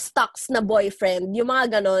mga nagsa-stocks na boyfriend, yung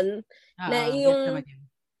mga ganon, na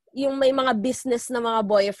yung may mga business na mga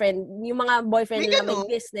boyfriend, yung mga boyfriend na may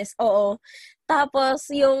business, oo. Tapos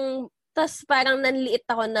parang nanliit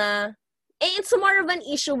ako na, it's more of an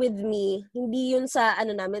issue with me, hindi yun sa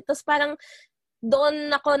namin. Tapos parang doon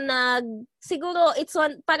ako siguro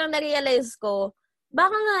parang na-realize ko,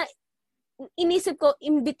 baka nga inisip ko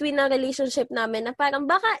in between ng relationship namin na parang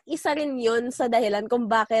baka isa rin yun sa dahilan kung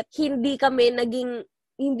bakit hindi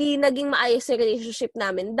naging maayos yung relationship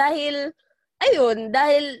namin. Dahil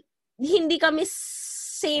hindi kami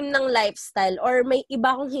same ng lifestyle or may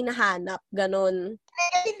iba akong hinahanap. Ganon.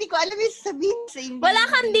 Hindi ko alam yung sabihin sa inyo. Wala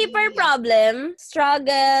kang deeper problem?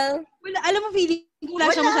 Struggle? Wala, alam mo, feeling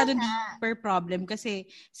wala siya masyadong deeper problem kasi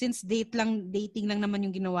since dating lang naman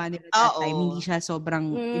yung ginawa nila that time, hindi siya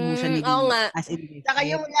sobrang emotionally as in. Saka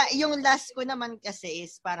yung last ko naman kasi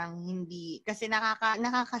is parang hindi, kasi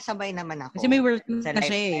nakakasabay naman ako. Kasi may work na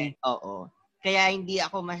siya eh. Oo. Kaya hindi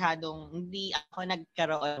ako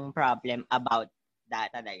nagkaroon ng problem about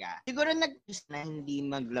that talaga. Siguro na hindi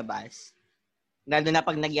maglabas. Lalo na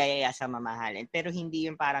pag nagyayaya sa mamahalin. Pero hindi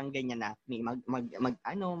yung parang ganyan na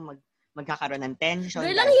magkakaroon ng tension.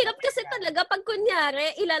 Girl, ang hirap kasi talaga pag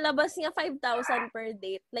kunyari, ilalabas niya 5,000 per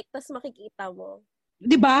date. Like, tas makikita mo.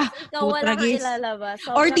 Diba? Ikaw wala kang ilalabas.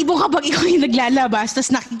 Or tipo kapag ikaw yung naglalabas, tas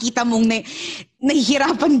nakikita mong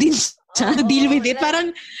nahihirapan din siya to deal with it. Parang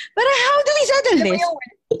how do we settle this?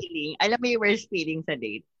 Alam mo yung worst feeling sa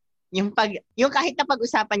date? Yung kahit na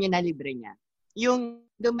pag-usapan nyo na libre niya. Yung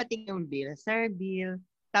dumating yung bill, sir, bill.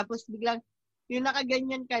 Tapos biglang, yung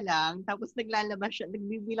nakaganyan ka lang, tapos naglalabas siya,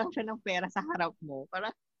 nagbibilang siya ng pera sa harap mo.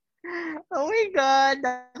 Parang, oh my God,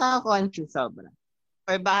 nakaka-conscious sobra.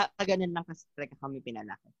 Or baka ganun lang kasi kami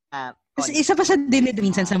pinalaki. Kasi isa pa sa dinid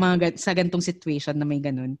minsan sa gantong situation na may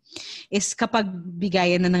ganun, is kapag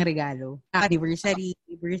bigayan na ng regalo, anniversary,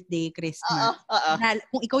 birthday, Christmas,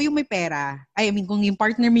 kung ikaw yung may pera, kung yung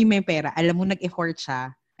partner mo may pera, alam mo nag-effort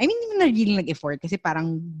siya, hindi mo na really nag-effort kasi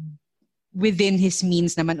parang within his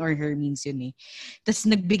means naman or her means yun eh. Tapos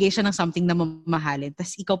nagbigay siya ng something na mamahalin.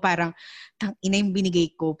 Tapos ikaw parang, ina yung binigay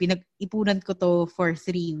ko, pinag-ipunan ko to for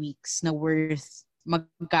 3 weeks na worth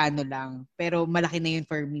magkano lang. Pero malaki na yun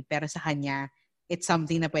for me. Pero sa kanya, it's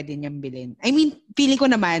something na pwede niyang bilhin. I mean, feeling ko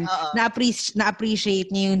naman,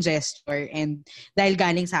 na-appreciate niya yung gesture and dahil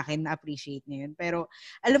galing sa akin, na-appreciate niya yun. Pero,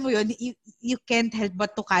 alam mo yun, you can't help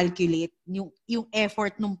but to calculate yung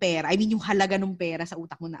effort ng pera, yung halaga ng pera sa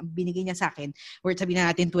utak mo na ang binigay niya sa akin, worth sabihin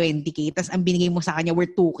na natin 20K, tas ang binigay mo sa kanya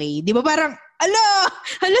worth 2K. Di ba parang,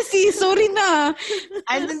 hala sis, sorry na.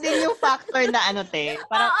 Andun din yung factor na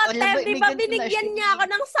parang, di ba binigyan niya ako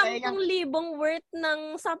ng 10,000 worth ng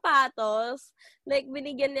sapatos? Like,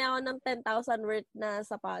 binigyan niya ako ng 10,000 worth na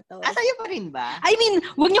sapatos. Sa'yo pa rin ba?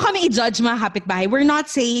 Huwag niyo kami i-judge mga kapitbahay. We're not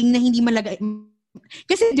saying na hindi malagay.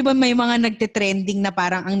 Kasi di ba may mga nagte-trending na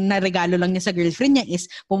parang ang naregalo lang niya sa girlfriend niya is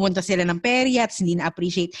pumunta sila ng Perriats, hindi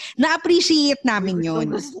na-appreciate. Na-appreciate namin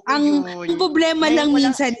yun. Ang problema lang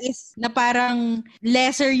minsan is na parang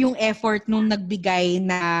lesser yung effort nung nagbigay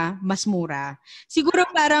na mas mura. Siguro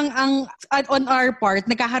parang on our part,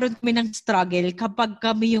 nagkakaroon kami ng struggle kapag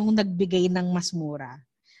kami yung nagbigay ng mas mura.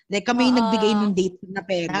 Like kami yung nagbigay ng date na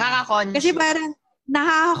pera. Nakaka-conscious. Kasi parang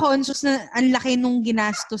nakaka-conscious na ang laki nung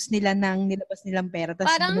ginastos nila ng nilabas nilang pera.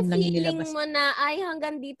 Parang feeling mo na,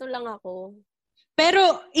 hanggang dito lang ako.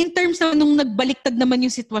 Pero in terms na nung nagbaliktad naman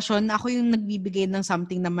yung sitwasyon, ako yung nagbibigay ng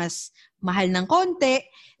something na mas mahal ng konti,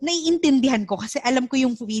 naiintindihan ko kasi alam ko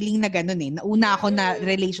yung feeling na gano'n Nauna ako na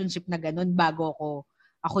relationship na gano'n bago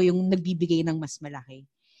ako yung nagbibigay ng mas malaki.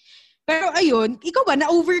 Pero ayun, ikaw ba,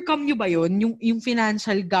 na-overcome nyo ba yun? Yung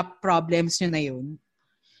financial gap problems nyo na yun?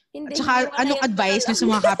 Hindi, at saka, anong advice niyo sa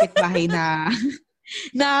mga kapitbahay na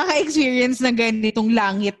nakaka-experience na ganitong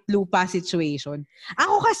langit-lupa situation?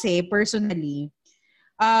 Ako kasi, personally,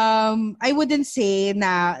 I wouldn't say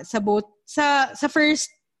na sa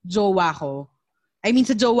first jowa ko,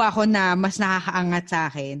 sa jowa ko na mas nakakaangat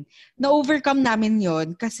sa akin, na-overcome namin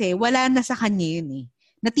yon kasi wala na sa kanya yun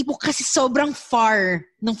na tipo kasi sobrang far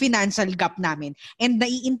ng financial gap namin and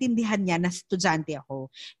naiintindihan niya na estudyante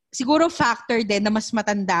ako. Siguro factor din na mas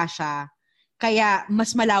matanda siya, kaya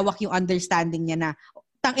mas malawak yung understanding niya na,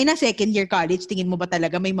 tangina second year college, tingin mo ba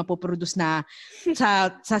talaga may mapoproduce na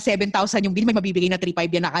sa 7,000 yung bill, may mabibigay na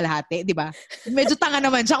 3,500 yan na kalahati, di ba? Medyo tanga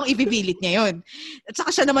naman siya kung ipipilit niya yun. At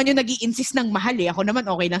saka siya naman yung nag-i-insist ng mahal Ako naman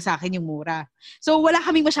okay lang sa akin yung mura. So wala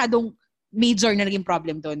kaming masyadong major na naging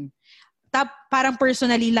problem doon. Parang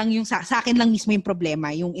personally lang yung sa akin lang mismo yung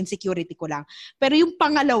problema, yung insecurity ko lang. Pero yung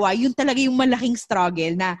pangalawa, yun talaga yung malaking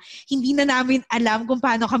struggle na hindi na namin alam kung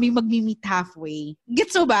paano kami mag-meet halfway.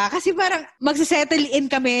 Gets mo ba? Kasi parang magsisettle in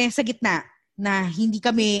kami sa gitna na hindi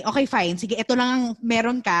kami, okay fine, sige ito lang ang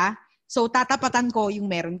meron ka, so tatapatan ko yung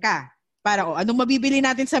meron ka. Para anong mabibili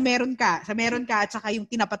natin sa meron ka at saka yung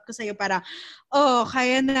tinapat ko sa'yo para,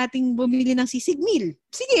 kaya na nating bumili ng sisig meal.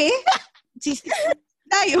 Sige, sisig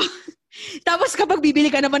tayo. Tapos kapag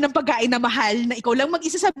bibili ka naman ng pagkain na mahal na ikaw lang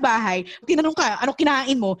mag-isa sa bahay, tinanong ka, ano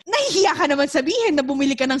kinain mo? Nahihiya ka naman sabihin na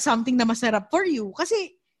bumili ka ng something na masarap for you. Kasi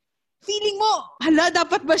feeling mo,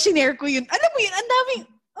 dapat ba shinare ko yun? Alam mo yun, ang daming,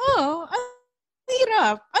 ang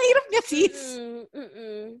hirap. Ang hirap niya, sis.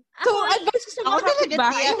 So, advice ko sa mga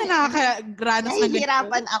kapitbahay na nakakaranas na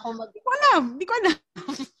nahihirapan ako Hindi ko alam. Hindi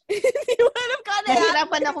mo alam ka na.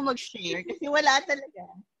 Nahihirapan ako mag-share kasi wala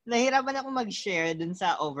talaga. Nahirapan ako mag-share dun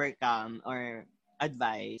sa overcome or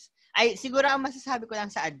advice. Siguro ang masasabi ko lang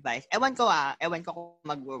sa advice, ewan ko kung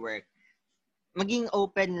mag-work. Maging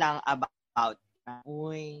open lang about,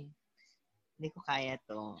 hindi ko kaya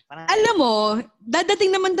to. Parang, alam mo, dadating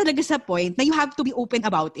naman talaga sa point na you have to be open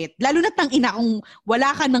about it. Lalo na tangina kung wala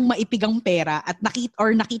ka ng maipigang pera at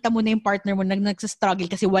nakita mo na yung partner mo na nagsastruggle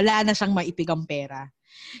kasi wala na siyang maipigang pera.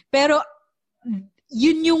 Pero,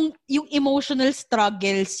 yun yung emotional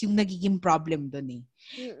struggles yung nagiging problem doon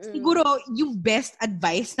Siguro, yung best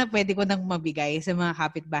advice na pwede ko nang mabigay sa mga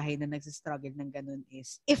kapitbahay na nagsistruggle ng ganun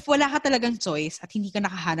is, if wala ka talagang choice at hindi ka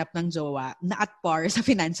nakahanap ng jowa na at par sa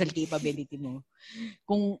financial capability mo,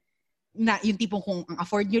 kung yung tipong kung ang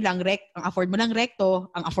afford mo lang recto,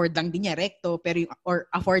 ang afford lang din niya recto, pero or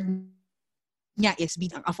afford niya is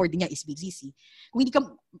ang afford niya is BGC. Kung hindi ka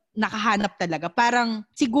nakahanap talaga, parang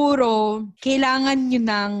siguro kailangan nyo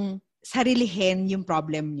ng sarilihin yung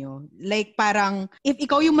problem nyo. Like parang if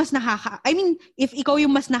ikaw yung mas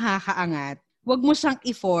nakakaangat, wag mo siyang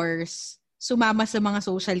i-force sumama sa mga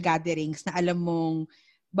social gatherings na alam mong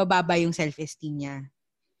bababa yung self-esteem niya.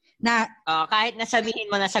 Na kahit nasabihin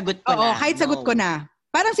mo na sagot ko na. Oo, kahit sagot ko na.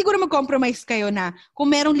 Parang siguro mag-compromise kayo na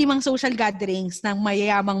kung merong 5 social gatherings ng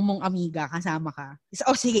mayayamang mong amiga kasama ka.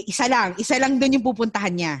 Sige, isa lang doon yung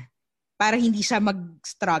pupuntahan niya para hindi siya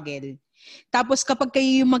mag-struggle. Tapos kapag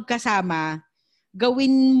kayo yung magkasama,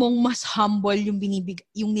 gawin mong mas humble yung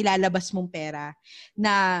yung nilalabas mong pera.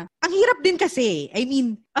 Na, ang hirap din kasi. I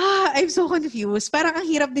mean, I'm so confused. Parang ang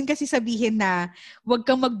hirap din kasi sabihin na huwag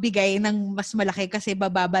kang magbigay ng mas malaki kasi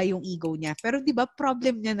bababa yung ego niya. Pero di ba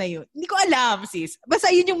problem niya na yun? Hindi ko alam, sis.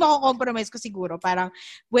 Basta yun yung mako-compromise ko siguro. Parang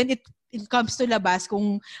when it comes to labas,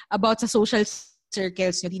 kung about sa social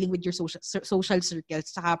circles nyo, dealing with your social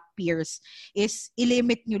circles, saka peers, is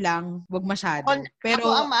i-limit nyo lang, wag masyado.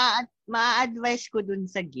 Pero ako ang ma-advise ko dun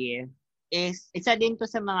sa gift is, isa din to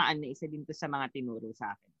sa mga tinuro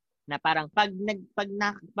sa akin. Na parang pag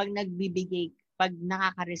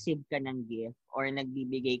nakaka-receive ka ng gift or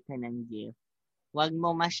nagbibigay ka ng gift, wag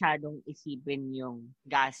mo masyadong isipin yung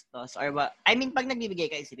gastos or pag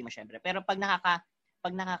nagbibigay ka, isipin mo syempre. Pero pag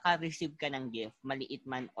nakaka-receive ka ng gift, maliit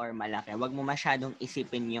man or malaki, wag mo masyadong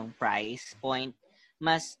isipin yung price point.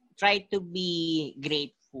 Mas try to be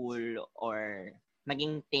grateful or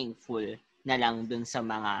maging thankful na lang dun sa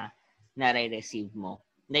mga nare-receive mo.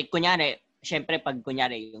 Like, kunyari, syempre, pag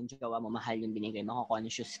yung jowa mo, mahal yung binigay,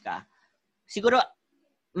 mako-conscious ka. Siguro,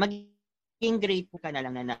 maging grateful ka na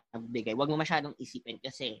lang na nagbigay. Wag mo masyadong isipin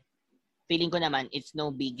kasi feeling ko naman, it's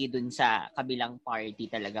no biggie dun sa kabilang party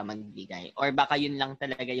talaga magbigay. Or baka yun lang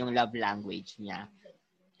talaga yung love language niya.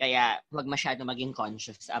 Kaya, wag masyado maging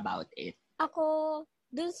conscious about it. Ako,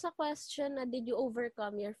 dun sa question na did you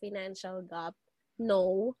overcome your financial gap?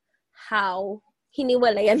 No. How?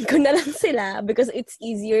 Hiniwalayan ko na lang sila because it's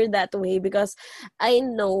easier that way because I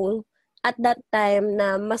know at that time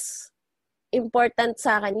na mas important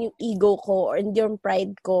sa akin yung ego ko or yung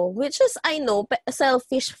pride ko, which is, I know,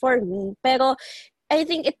 selfish for me. Pero, I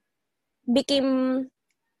think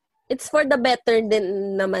it's for the better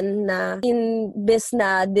din naman na in this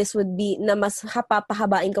would be, na mas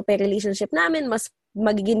papahabain ko pa yung relationship namin, mas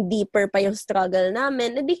magiging deeper pa yung struggle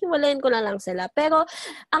namin, hindi hiwalayan ko na lang sila. Pero,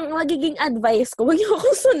 ang magiging advice ko, huwag niyo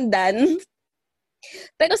akong sundan.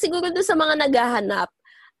 Pero siguro doon sa mga naghahanap,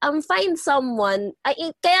 find someone,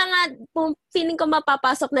 kaya nga, feeling ko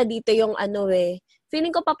mapapasok na dito yung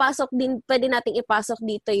feeling ko pwede nating ipasok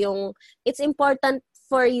dito yung, it's important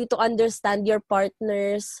for you to understand your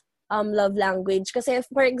partner's love language. Kasi,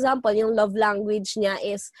 for example, yung love language niya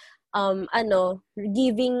is,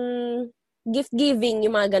 gift giving,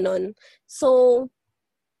 yung mga ganon. So,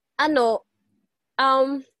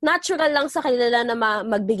 natural lang sa kanila na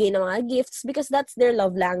magbigay ng mga gifts because that's their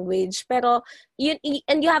love language. Pero,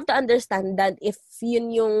 and you have to understand that if yun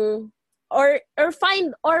yung, or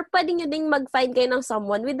pwede nyo ding mag-find kayo ng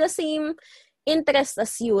someone with the same interest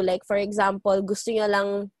as you. Like, for example, gusto nyo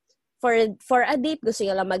lang, for a date, gusto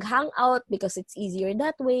nyo lang mag-hangout because it's easier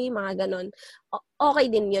that way, mga ganon. Okay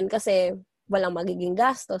din yun kasi walang magiging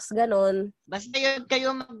gastos, ganon. Basta yun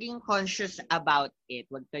kayo maging conscious about it.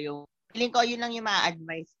 Wag kayong feeling ko yun lang yung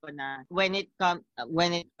ma-advise ko na when it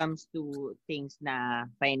comes to things na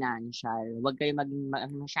financial, wag kayo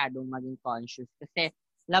masyadong maging conscious kasi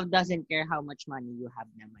love doesn't care how much money you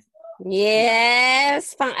have naman.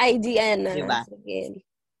 Yes! Pang-idea na. Diba? Sige.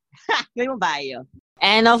 Gawin mo ba yun?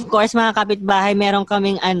 And of course, mga kapitbahay, meron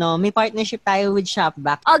kaming may partnership tayo with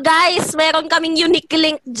Shopback. Oh guys, meron kaming unique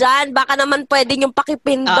link dyan. Baka naman pwede nyung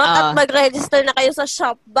pakipindot at mag-register na kayo sa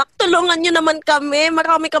Shopback. Tulungan nyo naman kami.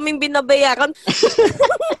 Marami kaming binabayaran.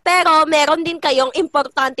 Pero meron din kayong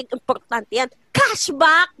importante yan.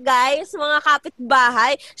 Cashback, guys, mga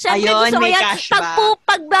kapitbahay. Siyempre, gusto ko yan.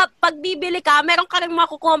 Pag bibili ka, meron ka rin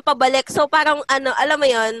makukuha pabalik. So, parang, alam mo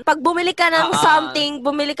yun, pag bumili ka ng something,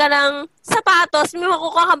 bumili ka ng sapatos, may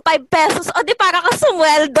makukuha kang 5 pesos. O, di para ka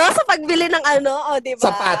sumweldo sa pagbili ng o, di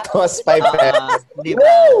ba? Sapatos, 5 pesos. Di ba?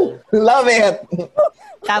 Love it!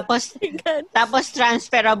 Tapos,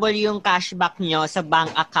 transferable yung cashback nyo sa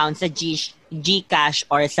bank account, sa GCash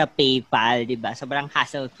or sa PayPal, di ba? Sobrang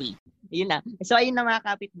hassle-free. Yun lang. So, ayun na mga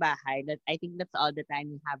kapitbahay. I think that's all the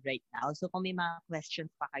time we have right now. So, kung may mga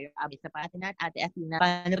questions pa kayo, sa patin at Ate Athena,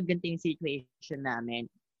 paano ganito yung situation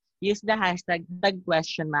namin? Use the hashtag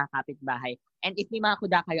question mga kapitbahay. And if may mga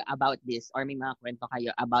kuda kayo about this or may mga kwento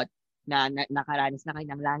kayo about na nakaranas na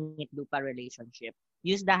kayo ng langit-lupa relationship,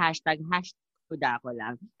 use the hashtag kuda ko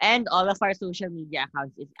lang. And all of our social media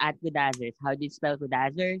accounts is @Kudazers. How do you spell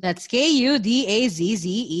Kudazers? That's Kudazzers.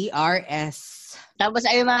 Tapos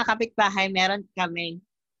ayun mga kapitbahay, meron kaming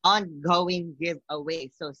ongoing giveaway.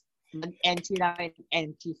 So, mag-entry lang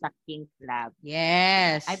entry sa King Club.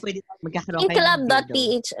 Yes. Ay, pwede magkakaroon kayo.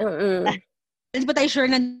 Kingclub.ph. Hindi pa tayo sure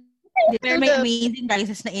na pero may amazing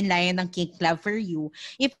prizes na inline ng King Club for you.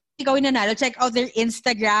 If ikaw yung nanalo, check out their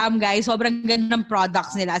Instagram, guys. Sobrang ganda ng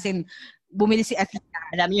products nila. As in, bumili si Athena.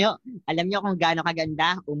 Alam niyo kung gaano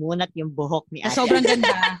kaganda, umunat yung buhok ni Athena. Sobrang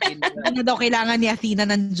ganda. Ano daw kailangan ni Athena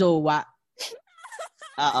ng jowa?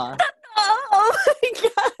 Oo. Oh my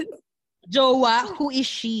God. Jowa, who is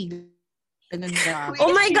she?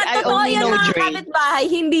 Oh my God, totoo yan mga kapitbahay.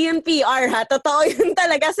 Hindi yun PR ha. Totoo yun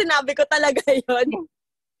talaga. Sinabi ko talaga yun.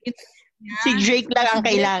 Si Drake lang ang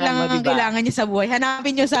kailangan mo, diba? Kailangan niya sa buhay.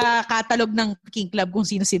 Hanapin niyo sa catalog ng King Club kung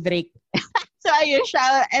sino si Drake. So ayun,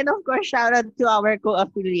 and of course, shout out to our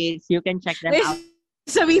co-affiliates. You can check them out.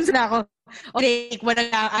 Sabihin na ako, Drake,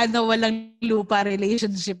 walang lupa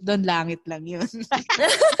relationship doon. Langit lang yun.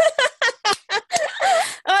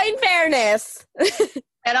 In fairness.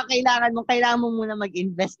 Pero kailangan mo muna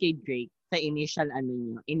mag-invest kay Drake sa initial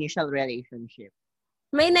relationship.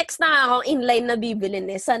 May next na akong inline na bibilin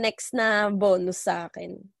sa next na bonus sa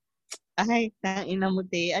akin. Ay, tangina mo,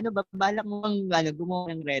 te. Ano ba? Balak mo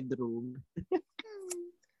gumawa ng Red Room.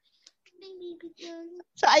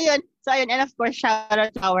 So, ayun. And of course, shout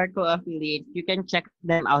out to our co-affiliates. You can check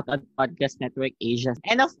them out on Podcast Network Asia.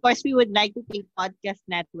 And of course, we would like to thank Podcast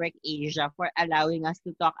Network Asia for allowing us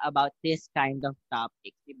to talk about this kind of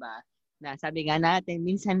topics, diba? Na sabi nga natin,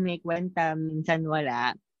 minsan may kwenta, minsan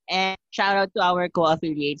wala. And shout out to our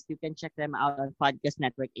co-affiliates. You can check them out on Podcast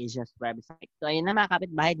Network Asia's website. So, ayun na mga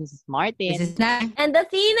kapitbahay. This is Martin. This is Nat. And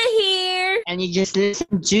Athena here. And you just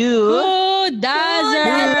listen to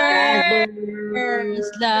Kudazers.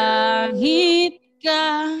 Langit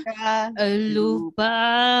ka,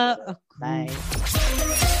 lupa ako. Bye.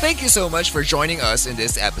 Thank you so much for joining us in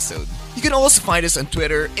this episode. You can also find us on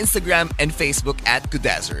Twitter, Instagram, and Facebook at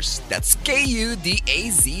Kudazzers. That's Kudazzers.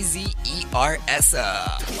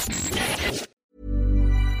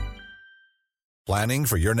 Planning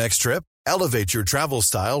for your next trip? Elevate your travel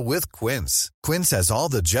style with Quince. Quince has all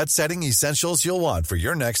the jet-setting essentials you'll want for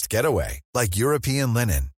your next getaway, like European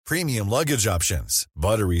linen, premium luggage options,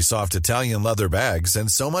 buttery soft Italian leather bags, and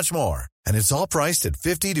so much more. And it's all priced at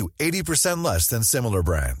 50 to 80% less than similar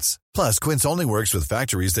brands. Plus, Quince only works with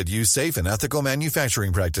factories that use safe and ethical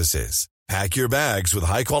manufacturing practices. Pack your bags with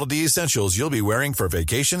high-quality essentials you'll be wearing for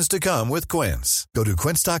vacations to come with Quince. Go to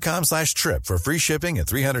quince.com/trip for free shipping and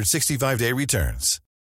 365-day returns.